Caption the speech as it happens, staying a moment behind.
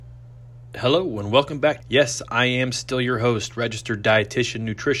Hello and welcome back. Yes, I am still your host, registered dietitian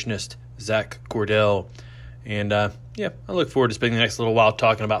nutritionist, Zach Cordell. And I look forward to spending the next little while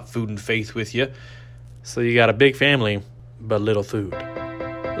talking about food and faith with you. So you got a big family, but little food.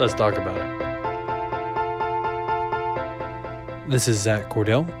 Let's talk about it. This is Zach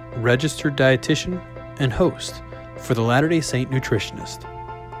Cordell, registered dietitian and host for the Latter-day Saint Nutritionist,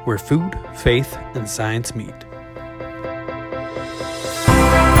 where food, faith, and science meet.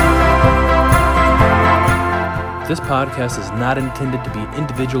 This podcast is not intended to be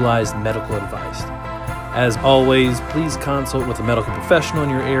individualized medical advice. As always, please consult with a medical professional in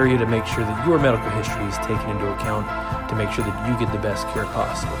your area to make sure that your medical history is taken into account to make sure that you get the best care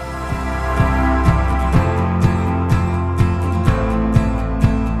possible.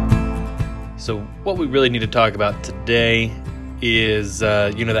 So what we really need to talk about today is,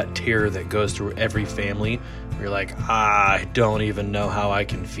 that terror that goes through every family. Where you're like, I don't even know how I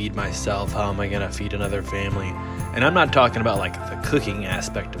can feed myself. How am I going to feed another family? And I'm not talking about like the cooking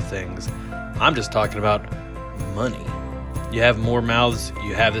aspect of things. I'm just talking about money. You have more mouths,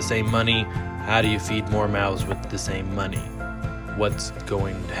 you have the same money. How do you feed more mouths with the same money? What's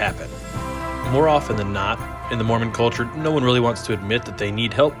going to happen? More often than not, in the Mormon culture, no one really wants to admit that they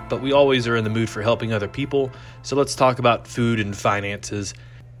need help, but we always are in the mood for helping other people. So let's talk about food and finances.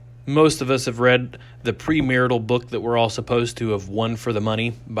 Most of us have read the premarital book that we're all supposed to have, One for the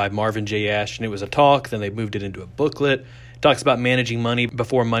Money by Marvin J. Ashton. It was a talk, then they moved it into a booklet. It talks about managing money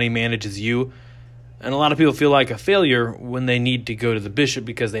before money manages you. And a lot of people feel like a failure when they need to go to the bishop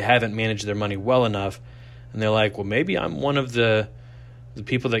because they haven't managed their money well enough. And they're like, well, maybe I'm one of the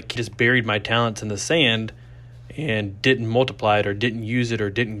people that just buried my talents in the sand and didn't multiply it or didn't use it or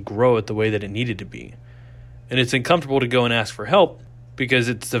didn't grow it the way that it needed to be. And it's uncomfortable to go and ask for help because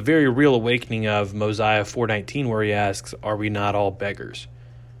it's a very real awakening of Mosiah 4:19 where he asks, are we not all beggars?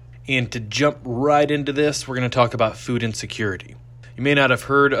 And to jump right into this, we're going to talk about food insecurity. You may not have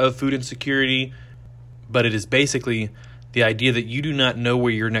heard of food insecurity, but it is basically the idea that you do not know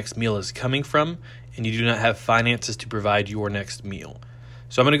where your next meal is coming from and you do not have finances to provide your next meal.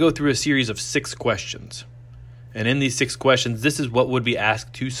 So I'm going to go through a series of 6 questions. And in these 6 questions, this is what would be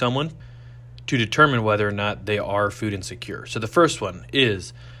asked to someone to determine whether or not they are food insecure. So the first one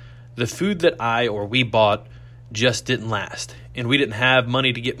is, the food that I or we bought just didn't last, and we didn't have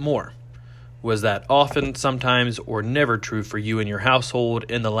money to get more. Was that often, sometimes, or never true for you and your household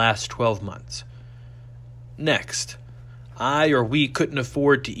in the last 12 months? Next, I or we couldn't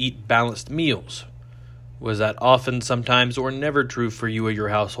afford to eat balanced meals. Was that often, sometimes, or never true for you or your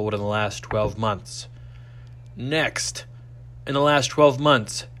household in the last 12 months? Next, in the last 12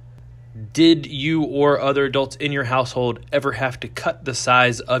 months, did you or other adults in your household ever have to cut the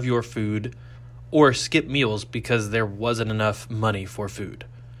size of your food or skip meals because there wasn't enough money for food?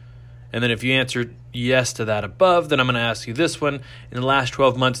 And then if you answered yes to that above, then I'm going to ask you this one. In the last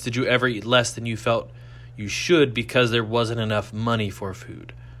 12 months, did you ever eat less than you felt you should because there wasn't enough money for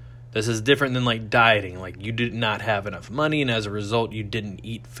food? This is different than like dieting. Like you did not have enough money and as a result, you didn't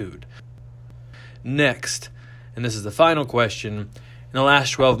eat food. Next, and this is the final question, in the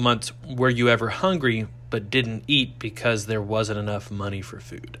last 12 months, were you ever hungry but didn't eat because there wasn't enough money for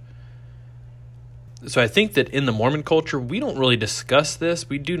food? So I think that in the Mormon culture, we don't really discuss this.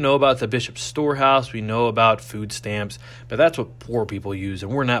 We do know about the bishop's storehouse. We know about food stamps, but that's what poor people use,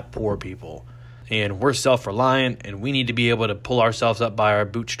 and we're not poor people. And we're self-reliant, and we need to be able to pull ourselves up by our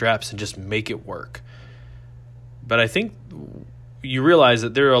bootstraps and just make it work. But I think you realize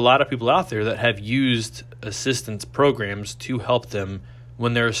that there are a lot of people out there that have used assistance programs to help them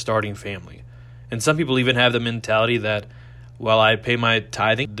when they're a starting family. And some people even have the mentality that, well, I pay my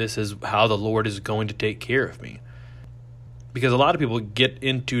tithing, this is how the Lord is going to take care of me. Because a lot of people get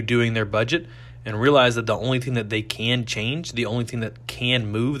into doing their budget and realize that the only thing that they can change, the only thing that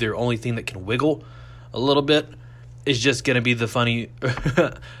can move, the only thing that can wiggle a little bit is just going to be the funny,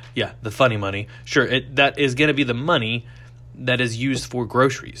 the funny money. Sure, that is going to be the money that is used for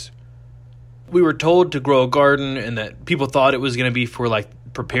groceries. We were told to grow a garden and that people thought it was going to be for like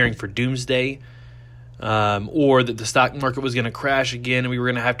preparing for doomsday, or that the stock market was going to crash again and we were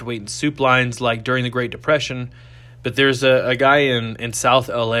going to have to wait in soup lines like during the Great Depression. But there's a guy in South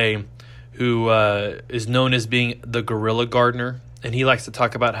LA who is known as being the guerrilla gardener, and he likes to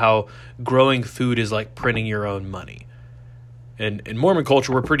talk about how growing food is like printing your own money. And in Mormon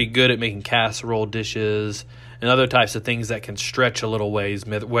culture, we're pretty good at making casserole dishes and other types of things that can stretch a little ways,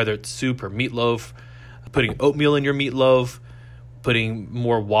 whether it's soup or meatloaf, putting oatmeal in your meatloaf, putting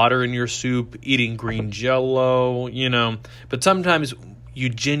more water in your soup, eating green Jell-O, But sometimes you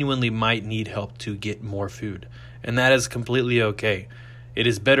genuinely might need help to get more food, and that is completely okay. It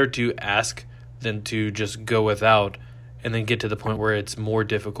is better to ask than to just go without and then get to the point where it's more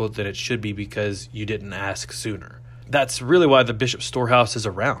difficult than it should be because you didn't ask sooner. That's really why the Bishop Storehouse is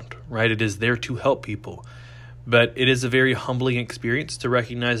around, right? It is there to help people. But it is a very humbling experience to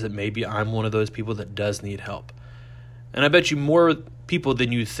recognize that maybe I'm one of those people that does need help. And I bet you more people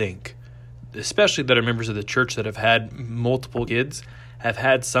than you think, especially that are members of the church that have had multiple kids, have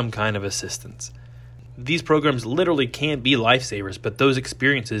had some kind of assistance. These programs literally can be lifesavers, but those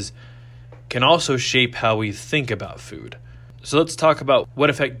experiences can also shape how we think about food. So let's talk about what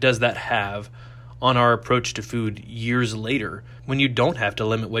effect does that have on our approach to food years later when you don't have to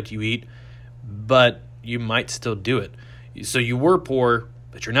limit what you eat, but you might still do it. So you were poor,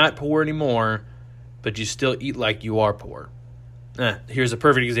 but you're not poor anymore, but you still eat like you are poor. Here's a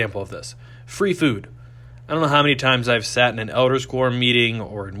perfect example of this. Free food. I don't know how many times I've sat in an elders quorum meeting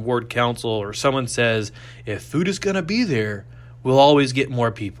or in ward council or someone says, if food is going to be there, we'll always get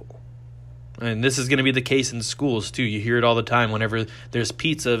more people. And this is going to be the case in schools too. You hear it all the time whenever there's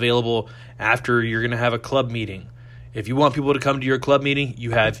pizza available after you're going to have a club meeting. If you want people to come to your club meeting,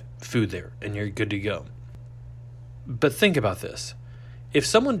 you have food there and you're good to go. But think about this. If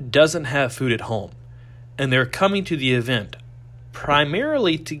someone doesn't have food at home and they're coming to the event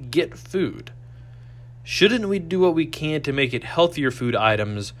primarily to get food, shouldn't we do what we can to make it healthier food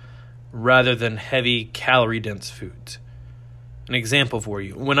items rather than heavy calorie-dense foods? An example for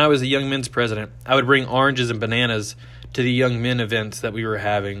you. When I was a young men's president, I would bring oranges and bananas to the young men events that we were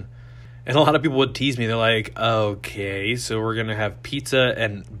having. And a lot of people would tease me. They're like, okay, so we're going to have pizza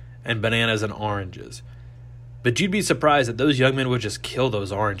and bananas and oranges. But you'd be surprised that those young men would just kill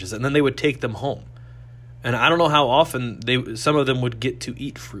those oranges and then they would take them home. And I don't know how often some of them would get to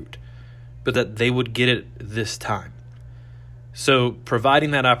eat fruit, but that they would get it this time. So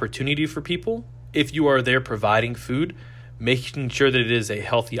providing that opportunity for people, if you are there providing food, making sure that it is a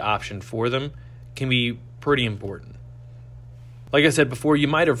healthy option for them can be pretty important. Like I said before, you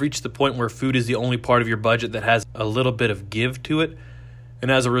might have reached the point where food is the only part of your budget that has a little bit of give to it. And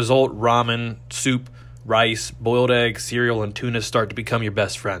as a result, ramen, soup, rice, boiled eggs, cereal, and tuna start to become your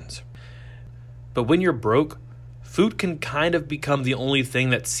best friends. But when you're broke, food can kind of become the only thing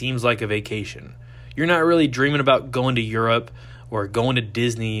that seems like a vacation. You're not really dreaming about going to Europe or going to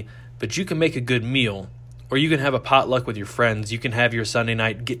Disney, but you can make a good meal. Or you can have a potluck with your friends. You can have your Sunday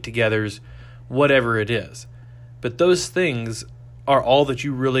night get-togethers, whatever it is. But those things are all that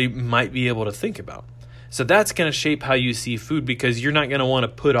you really might be able to think about. So that's going to shape how you see food because you're not going to want to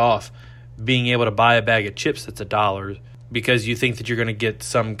put off being able to buy a bag of chips that's $1 because you think that you're going to get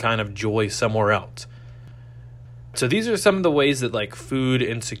some kind of joy somewhere else. So these are some of the ways that like food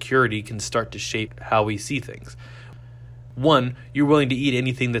insecurity can start to shape how we see things. 1, you're willing to eat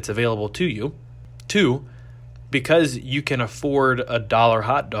anything that's available to you. 2, because you can afford a $1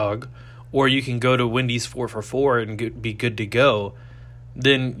 hot dog or you can go to Wendy's 4 for $4 and be good to go,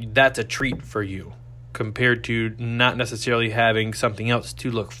 then that's a treat for you compared to not necessarily having something else to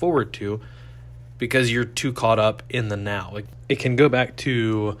look forward to because you're too caught up in the now. It can go back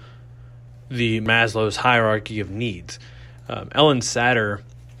to the Maslow's hierarchy of needs. Ellen Satter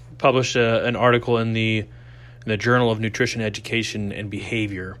published an article in the Journal of Nutrition, Education, and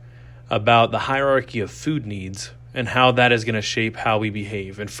Behavior about the hierarchy of food needs and how that is going to shape how we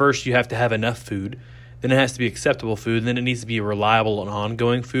behave. And first, you have to have enough food. Then it has to be acceptable food. And then it needs to be reliable and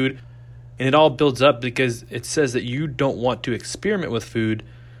ongoing food. And it all builds up because it says that you don't want to experiment with food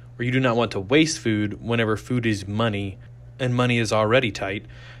or you do not want to waste food whenever food is money and money is already tight.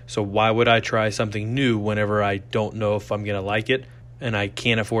 So why would I try something new whenever I don't know if I'm going to like it and I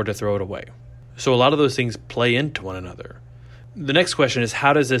can't afford to throw it away? So a lot of those things play into one another. The next question is,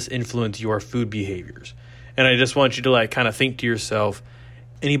 how does this influence your food behaviors? And I just want you to kind of think to yourself,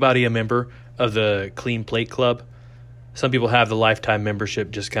 anybody a member of the Clean Plate Club? Some people have the lifetime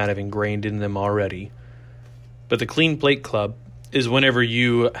membership just kind of ingrained in them already. But the Clean Plate Club is whenever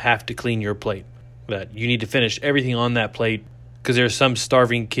you have to clean your plate. That you need to finish everything on that plate because there's some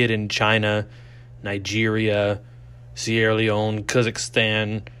starving kid in China, Nigeria, Sierra Leone,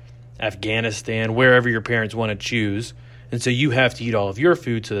 Kazakhstan, Afghanistan, wherever your parents want to choose. And so you have to eat all of your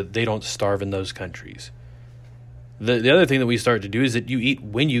food so that they don't starve in those countries. The other thing that we start to do is that you eat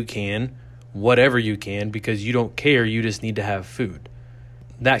when you can, whatever you can, because you don't care, you just need to have food.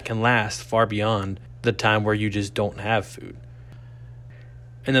 That can last far beyond the time where you just don't have food.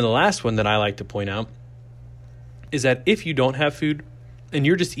 And then the last one that I like to point out is that if you don't have food and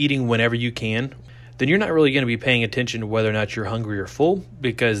you're just eating whenever you can, then you're not really going to be paying attention to whether or not you're hungry or full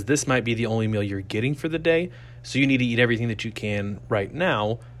because this might be the only meal you're getting for the day. So you need to eat everything that you can right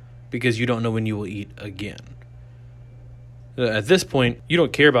now because you don't know when you will eat again. At this point, you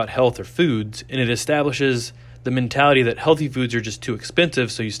don't care about health or foods, and it establishes the mentality that healthy foods are just too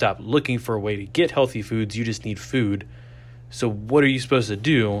expensive, so you stop looking for a way to get healthy foods. You just need food. So what are you supposed to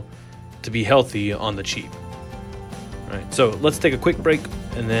do to be healthy on the cheap? All right, so let's take a quick break,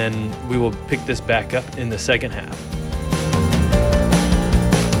 and then we will pick this back up in the second half.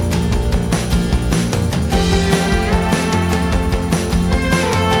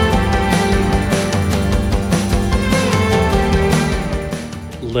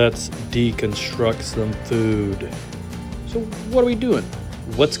 Let's deconstruct some food. So what are we doing?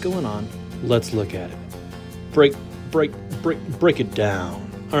 What's going on? Let's look at it. Break it down.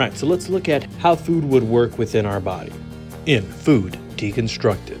 All right, so let's look at how food would work within our body. In Food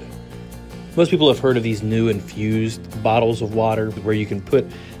Deconstructed. Most people have heard of these new infused bottles of water where you can put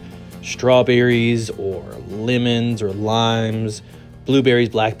strawberries or lemons or limes, blueberries,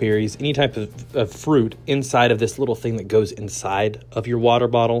 blackberries, any type of fruit inside of this little thing that goes inside of your water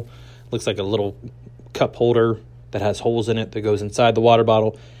bottle. Looks like a little cup holder that has holes in it that goes inside the water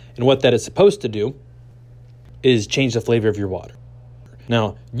bottle. And what that is supposed to do is change the flavor of your water.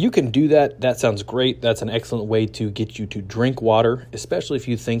 Now, you can do that. That sounds great. That's an excellent way to get you to drink water, especially if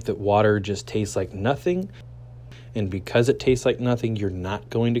you think that water just tastes like nothing. And because it tastes like nothing, you're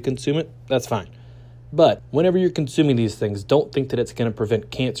not going to consume it. That's fine. But whenever you're consuming these things, don't think that it's going to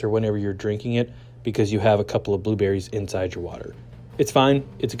prevent cancer whenever you're drinking it because you have a couple of blueberries inside your water. It's fine.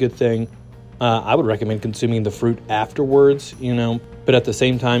 It's a good thing. I would recommend consuming the fruit afterwards, but at the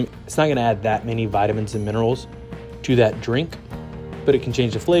same time, it's not going to add that many vitamins and minerals to that drink, but it can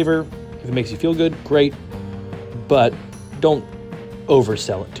change the flavor. If it makes you feel good, great, but don't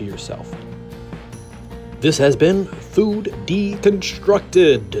oversell it to yourself. This has been Food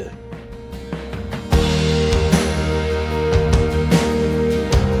Deconstructed.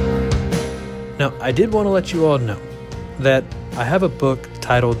 Now, I did want to let you all know that I have a book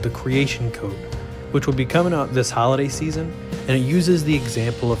titled The Creation Code, which will be coming out this holiday season, and it uses the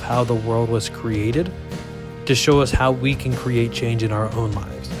example of how the world was created to show us how we can create change in our own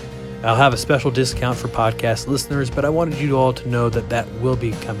lives. I'll have a special discount for podcast listeners, but I wanted you all to know that that will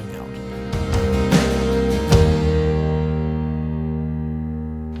be coming out.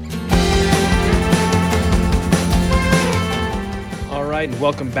 And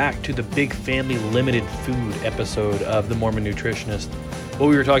welcome back to the Big Family Limited Food episode of The Mormon Nutritionist. What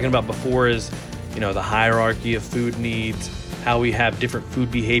we were talking about before is, the hierarchy of food needs, how we have different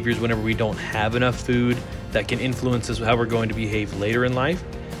food behaviors whenever we don't have enough food that can influence us how we're going to behave later in life.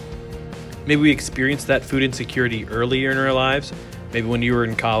 Maybe we experienced that food insecurity earlier in our lives, maybe when you were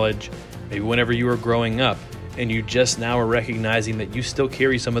in college, maybe whenever you were growing up, and you just now are recognizing that you still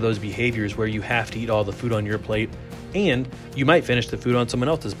carry some of those behaviors where you have to eat all the food on your plate. And you might finish the food on someone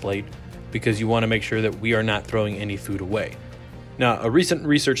else's plate because you want to make sure that we are not throwing any food away. Now, a recent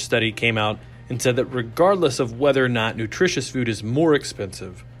research study came out and said that regardless of whether or not nutritious food is more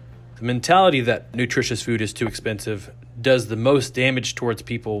expensive, the mentality that nutritious food is too expensive does the most damage towards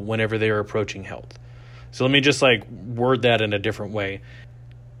people whenever they are approaching health. So let me just word that in a different way.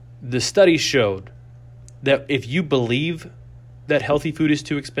 The study showed that if you believe that healthy food is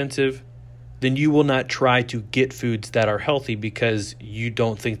too expensive, then you will not try to get foods that are healthy because you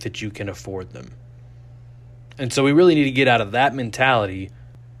don't think that you can afford them. And so we really need to get out of that mentality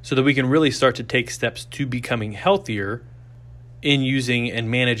so that we can really start to take steps to becoming healthier in using and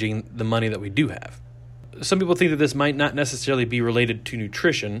managing the money that we do have. Some people think that this might not necessarily be related to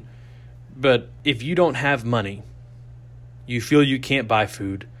nutrition, but if you don't have money, you feel you can't buy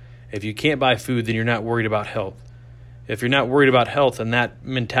food. If you can't buy food, then you're not worried about health. If you're not worried about health and that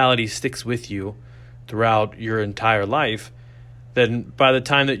mentality sticks with you throughout your entire life, then by the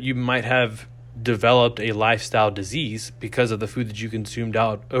time that you might have developed a lifestyle disease because of the food that you consumed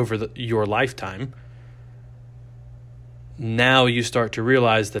out over your lifetime, now you start to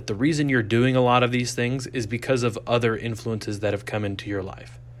realize that the reason you're doing a lot of these things is because of other influences that have come into your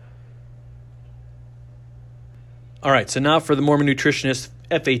life. All right, so now for the Mormon Nutritionist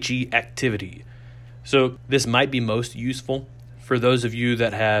FHE activity. So this might be most useful for those of you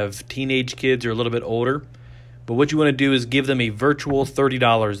that have teenage kids or a little bit older. But what you want to do is give them a virtual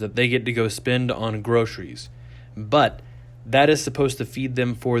 $30 that they get to go spend on groceries. But that is supposed to feed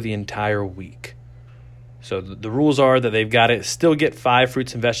them for the entire week. So the rules are that they've got to still get 5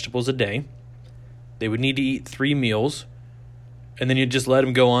 fruits and vegetables a day. They would need to eat 3 meals. And then you just let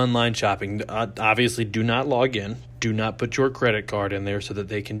them go online shopping. Obviously, do not log in. Do not put your credit card in there so that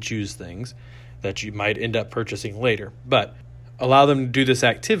they can choose things that you might end up purchasing later. But allow them to do this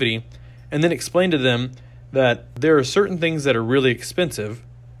activity and then explain to them that there are certain things that are really expensive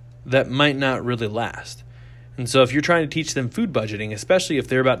that might not really last. And so if you're trying to teach them food budgeting, especially if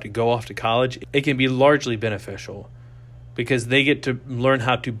they're about to go off to college, it can be largely beneficial because they get to learn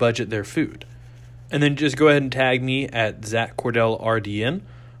how to budget their food. And then just go ahead and tag me at Zach Cordell RDN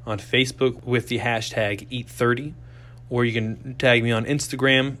on Facebook with the hashtag Eat30, or you can tag me on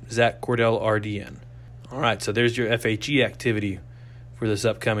Instagram, Zach Cordell RDN. All right, so there's your FHE activity for this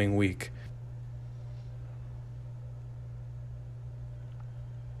upcoming week.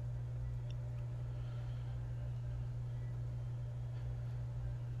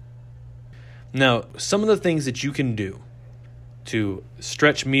 Now, some of the things that you can do to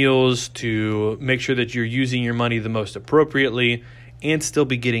stretch meals, to make sure that you're using your money the most appropriately and still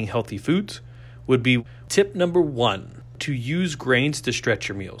be getting healthy foods would be tip number 1, to use grains to stretch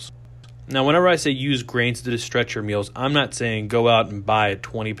your meals. Now, whenever I say use grains to stretch your meals, I'm not saying go out and buy a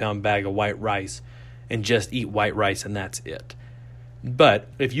 20-pound bag of white rice and just eat white rice and that's it. But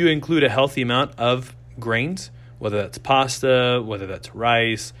if you include a healthy amount of grains, whether that's pasta, whether that's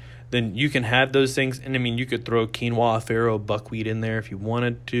rice, then you can have those things. And I mean, you could throw quinoa, farro, buckwheat in there if you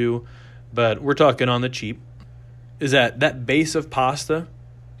wanted to, but we're talking on the cheap. Is that base of pasta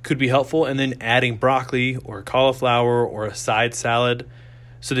could be helpful, and then adding broccoli or cauliflower or a side salad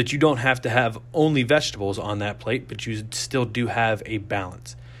so that you don't have to have only vegetables on that plate, but you still do have a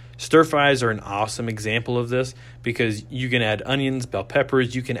balance. Stir fries are an awesome example of this because you can add onions, bell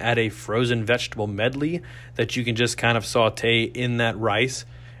peppers, you can add a frozen vegetable medley that you can just kind of saute in that rice.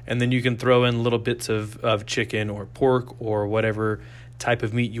 And then you can throw in little bits of chicken or pork or whatever type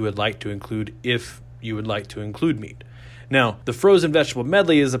of meat you would like to include if you would like to include meat. Now, the frozen vegetable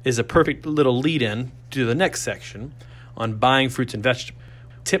medley is a perfect little lead-in to the next section on buying fruits and vegetables.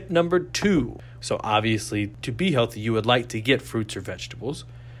 Tip number 2. So obviously, to be healthy, you would like to get fruits or vegetables.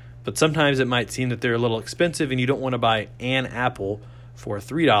 But sometimes it might seem that they're a little expensive and you don't want to buy an apple for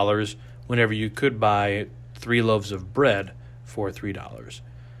 $3 whenever you could buy 3 loaves of bread for $3.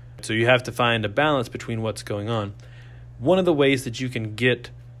 So you have to find a balance between what's going on. One of the ways that you can get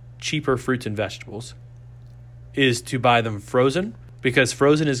cheaper fruits and vegetables is to buy them frozen, because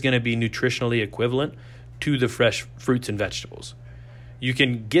frozen is going to be nutritionally equivalent to the fresh fruits and vegetables. You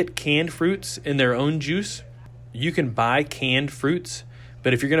can get canned fruits in their own juice. You can buy canned fruits,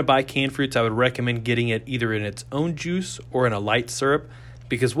 but if you're going to buy canned fruits, I would recommend getting it either in its own juice or in a light syrup,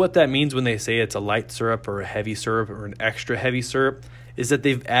 because what that means when they say it's a light syrup or a heavy syrup or an extra heavy syrup is that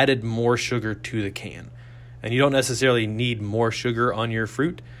they've added more sugar to the can. And you don't necessarily need more sugar on your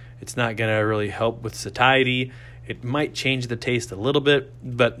fruit. It's not going to really help with satiety. It might change the taste a little bit,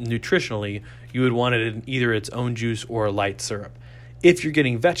 but nutritionally, you would want it in either its own juice or a light syrup. If you're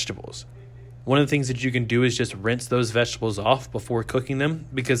getting vegetables, one of the things that you can do is just rinse those vegetables off before cooking them,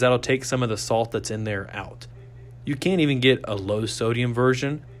 because that'll take some of the salt that's in there out. You can't even get a low sodium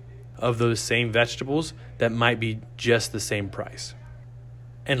version of those same vegetables that might be just the same price.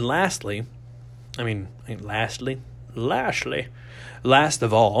 And last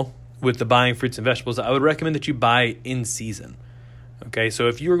of all, with the buying fruits and vegetables, I would recommend that you buy in season. Okay, so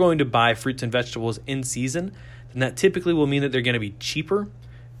if you're going to buy fruits and vegetables in season, then that typically will mean that they're going to be cheaper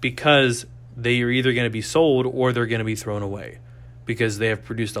because they are either going to be sold or they're going to be thrown away because they have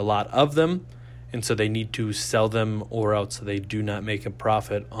produced a lot of them, and so they need to sell them or else they do not make a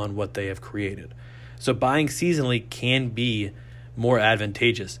profit on what they have created. So buying seasonally can be more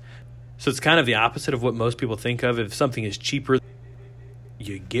advantageous. So it's kind of the opposite of what most people think of. If something is cheaper,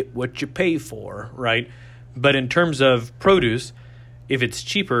 you get what you pay for, right? But in terms of produce, if it's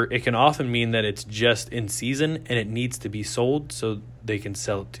cheaper, it can often mean that it's just in season and it needs to be sold so they can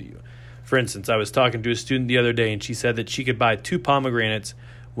sell it to you. For instance, I was talking to a student the other day and she said that she could buy 2 pomegranates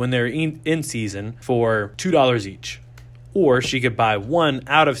when they're in season for $2 each. Or she could buy 1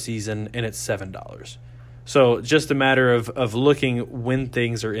 out of season and it's $7. So just a matter of looking when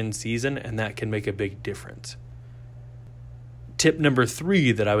things are in season, and that can make a big difference. Tip number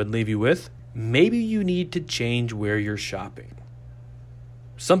 3 that I would leave you with, maybe you need to change where you're shopping.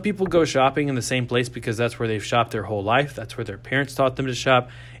 Some people go shopping in the same place because that's where they've shopped their whole life. That's where their parents taught them to shop,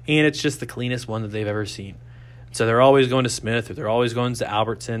 and it's just the cleanest one that they've ever seen. So they're always going to Smith, or they're always going to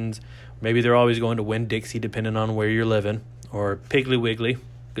Albertsons. Maybe they're always going to Winn-Dixie, depending on where you're living, or Piggly Wiggly,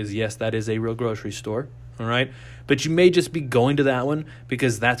 because yes, that is a real grocery store. All right, but you may just be going to that one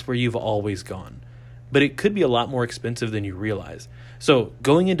because that's where you've always gone. But it could be a lot more expensive than you realize. So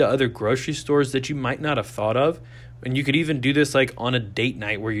going into other grocery stores that you might not have thought of, and you could even do this like on a date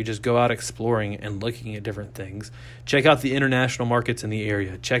night where you just go out exploring and looking at different things. Check out the international markets in the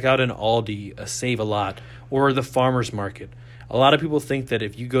area. Check out an Aldi, a Save-A-Lot, or the farmer's market. A lot of people think that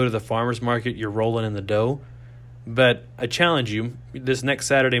if you go to the farmer's market, you're rolling in the dough. But I challenge you, this next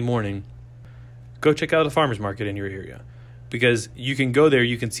Saturday morning, go check out a farmer's market in your area, because you can go there,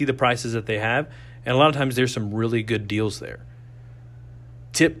 you can see the prices that they have, and a lot of times there's some really good deals there.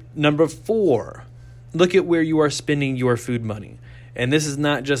 Tip number 4, look at where you are spending your food money. And this is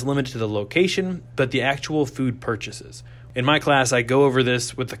not just limited to the location, but the actual food purchases. In my class, I go over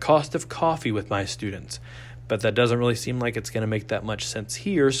this with the cost of coffee with my students, but that doesn't really seem like it's going to make that much sense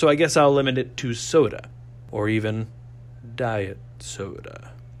here, so I guess I'll limit it to soda, or even diet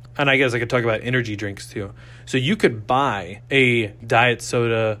soda. And I guess I could talk about energy drinks too. So you could buy a diet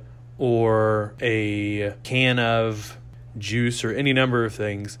soda or a can of juice or any number of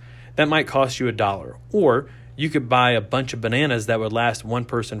things that might cost you $1, or you could buy a bunch of bananas that would last one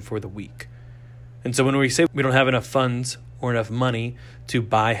person for the week. And so when we say we don't have enough funds or enough money to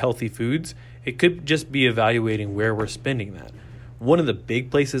buy healthy foods, it could just be evaluating where we're spending that. One of the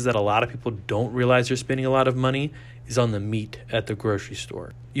big places that a lot of people don't realize they're spending a lot of money is on the meat at the grocery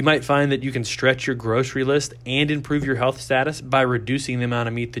store. You might find that you can stretch your grocery list and improve your health status by reducing the amount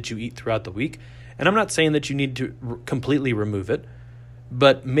of meat that you eat throughout the week. And I'm not saying that you need to completely remove it,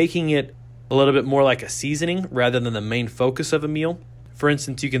 but making it a little bit more like a seasoning rather than the main focus of a meal. For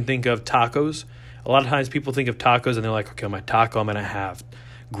instance, you can think of tacos. A lot of times people think of tacos and they're like, okay, on my taco, I'm going to have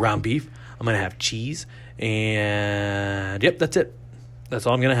ground beef, I'm going to have cheese, and yep, that's it. That's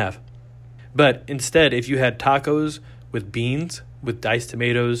all I'm going to have. But instead, if you had tacos with beans, with diced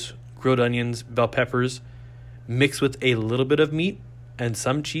tomatoes, grilled onions, bell peppers, mixed with a little bit of meat and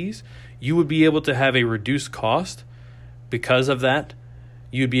some cheese, you would be able to have a reduced cost. Because of that,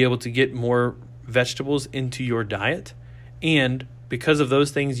 you'd be able to get more vegetables into your diet. And because of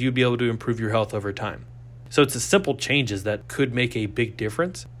those things, you'd be able to improve your health over time. So it's the simple changes that could make a big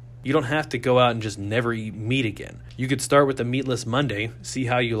difference. You don't have to go out and just never eat meat again. You could start with a meatless Monday, see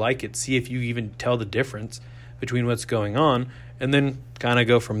how you like it, see if you even tell the difference between what's going on, and then kind of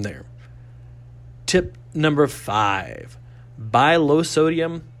go from there. Tip number 5, buy low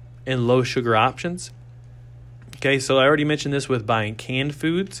sodium and low sugar options. Okay, so I already mentioned this with buying canned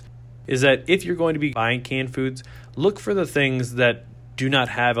foods, is that if you're going to be buying canned foods, look for the things that do not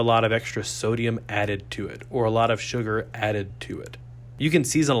have a lot of extra sodium added to it or a lot of sugar added to it. You can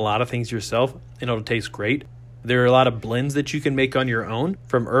season a lot of things yourself and it'll taste great. There are a lot of blends that you can make on your own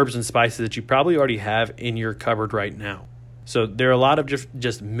from herbs and spices that you probably already have in your cupboard right now. So there are a lot of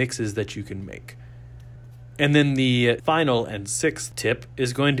just mixes that you can make. And then the final and 6th tip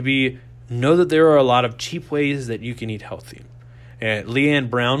is going to be know that there are a lot of cheap ways that you can eat healthy. And Leanne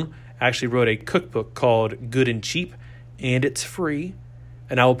Brown actually wrote a cookbook called Good and Cheap, and it's free.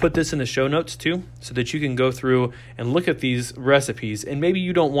 And I will put this in the show notes too, so that you can go through and look at these recipes. And maybe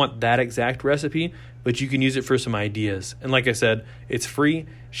you don't want that exact recipe, but you can use it for some ideas. And like I said, it's free.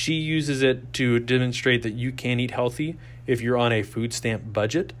 She uses it to demonstrate that you can eat healthy if you're on a food stamp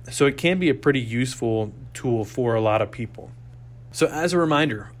budget. So it can be a pretty useful tool for a lot of people. So as a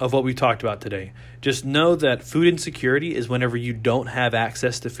reminder of what we talked about today, just know that food insecurity is whenever you don't have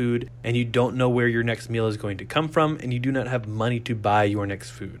access to food and you don't know where your next meal is going to come from and you do not have money to buy your next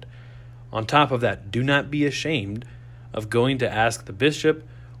food. On top of that, do not be ashamed of going to ask the bishop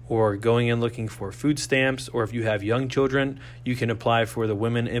or going and looking for food stamps, or if you have young children, you can apply for the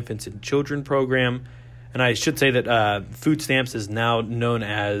Women, Infants, and Children program. And I should say that food stamps is now known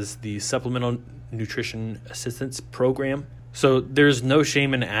as the Supplemental Nutrition Assistance Program. So there's no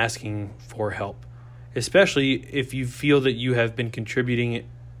shame in asking for help, especially if you feel that you have been contributing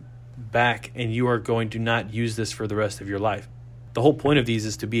back and you are going to not use this for the rest of your life. The whole point of these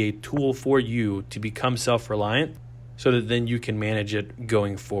is to be a tool for you to become self-reliant so that then you can manage it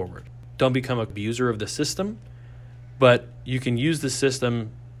going forward. Don't become an abuser of the system, but you can use the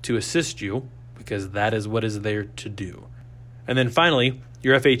system to assist you because that is what is there to do. And then finally,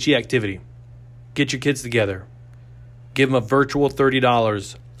 your FHE activity. Get your kids together. Give them a virtual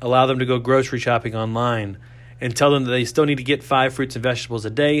 $30, allow them to go grocery shopping online, and tell them that they still need to get 5 fruits and vegetables a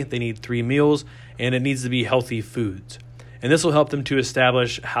day, they need 3 meals, and it needs to be healthy foods. And this will help them to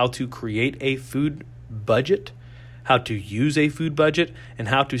establish how to create a food budget, how to use a food budget, and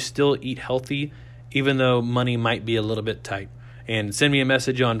how to still eat healthy, even though money might be a little bit tight. And send me a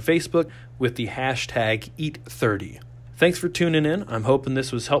message on Facebook with the hashtag #Eat30. Thanks for tuning in. I'm hoping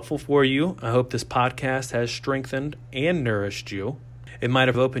this was helpful for you. I hope this podcast has strengthened and nourished you. It might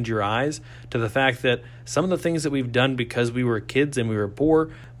have opened your eyes to the fact that some of the things that we've done because we were kids and we were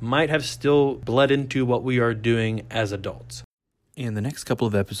poor might have still bled into what we are doing as adults. And the next couple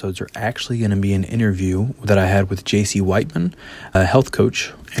of episodes are actually going to be an interview that I had with JC Whiteman, a health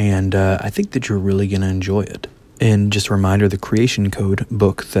coach, and I think that you're really going to enjoy it. And just a reminder, the Creation Code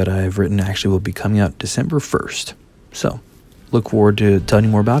book that I've written actually will be coming out December 1st. So, look forward to telling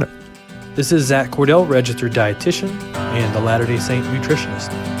you more about it. This is Zach Cordell, registered dietitian and the Latter-day Saint nutritionist.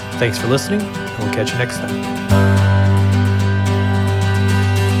 Thanks for listening, and we'll catch you next time.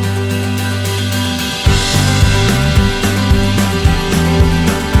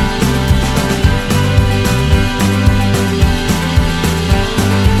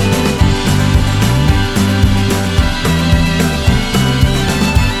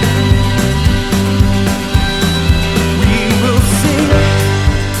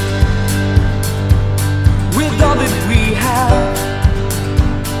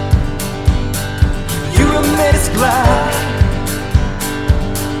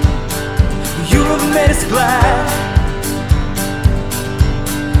 You have made us glad.